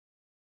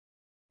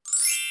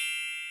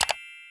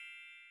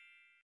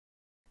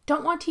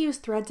Don't want to use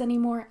Threads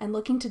anymore and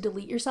looking to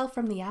delete yourself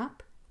from the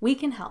app? We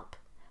can help.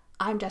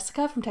 I'm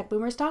Jessica from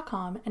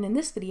techboomers.com, and in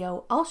this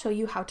video, I'll show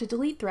you how to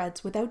delete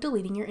Threads without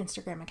deleting your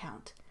Instagram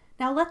account.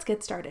 Now let's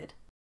get started.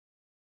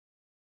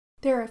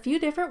 There are a few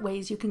different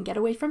ways you can get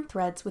away from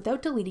Threads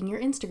without deleting your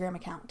Instagram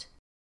account.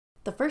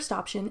 The first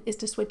option is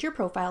to switch your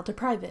profile to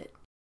private.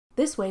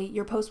 This way,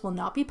 your posts will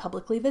not be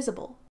publicly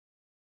visible.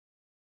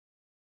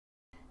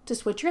 To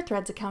switch your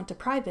Threads account to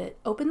private,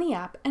 open the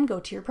app and go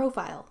to your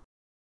profile.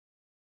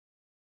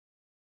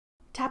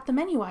 Tap the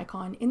menu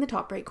icon in the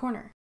top right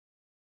corner.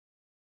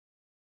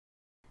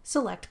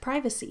 Select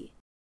Privacy.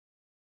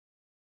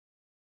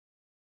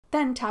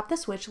 Then tap the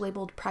switch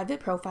labeled Private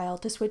Profile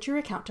to switch your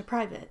account to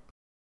private.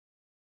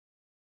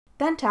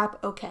 Then tap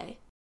OK.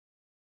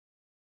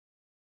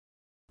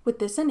 With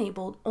this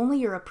enabled, only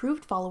your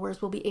approved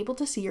followers will be able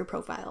to see your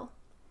profile.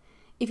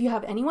 If you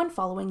have anyone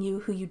following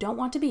you who you don't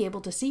want to be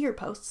able to see your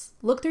posts,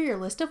 look through your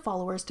list of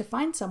followers to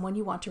find someone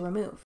you want to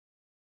remove.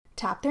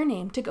 Tap their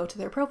name to go to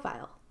their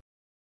profile.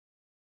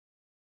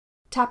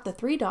 Tap the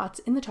three dots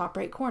in the top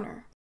right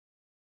corner.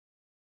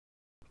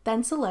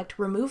 Then select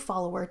Remove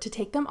Follower to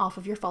take them off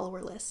of your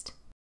follower list.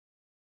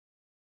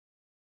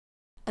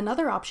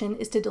 Another option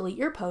is to delete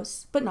your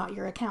posts, but not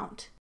your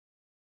account.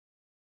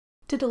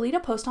 To delete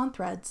a post on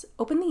Threads,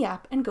 open the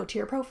app and go to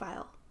your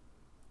profile.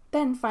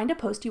 Then find a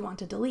post you want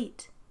to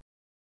delete.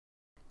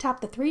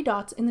 Tap the three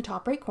dots in the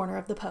top right corner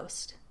of the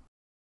post.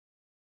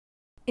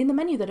 In the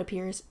menu that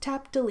appears,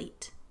 tap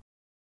Delete.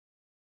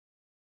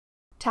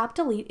 Tap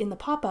Delete in the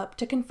pop-up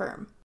to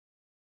confirm.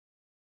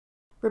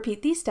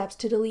 Repeat these steps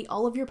to delete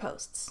all of your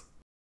posts.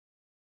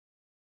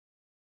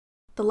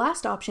 The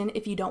last option,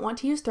 if you don't want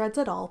to use Threads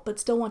at all but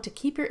still want to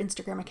keep your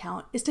Instagram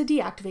account, is to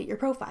deactivate your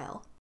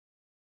profile.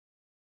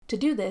 To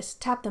do this,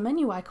 tap the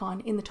menu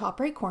icon in the top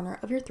right corner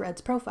of your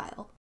Threads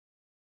profile.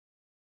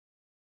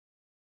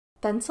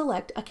 Then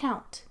select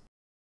Account.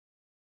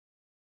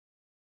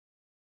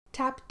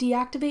 Tap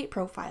Deactivate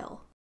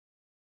Profile.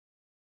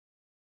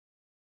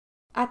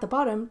 At the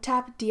bottom,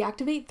 tap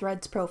Deactivate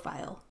Threads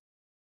Profile.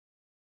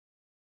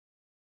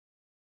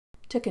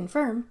 To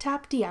confirm,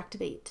 tap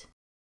Deactivate.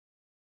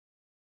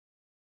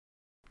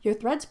 Your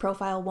Threads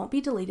profile won't be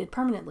deleted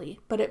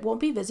permanently, but it won't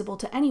be visible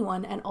to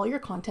anyone and all your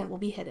content will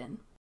be hidden.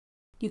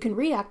 You can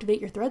reactivate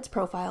your Threads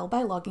profile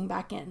by logging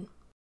back in.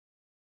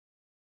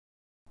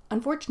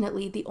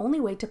 Unfortunately, the only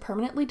way to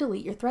permanently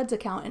delete your Threads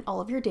account and all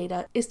of your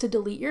data is to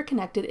delete your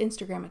connected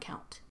Instagram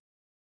account.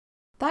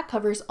 That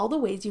covers all the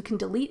ways you can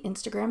delete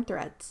Instagram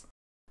Threads.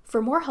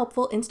 For more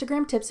helpful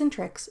Instagram tips and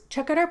tricks,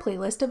 check out our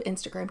playlist of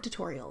Instagram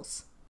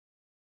tutorials.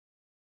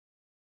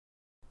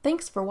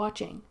 Thanks for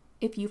watching.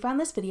 If you found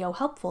this video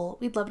helpful,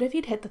 we'd love it if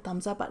you'd hit the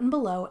thumbs up button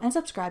below and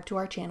subscribe to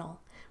our channel.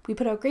 We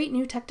put out great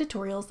new tech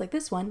tutorials like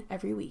this one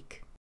every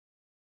week.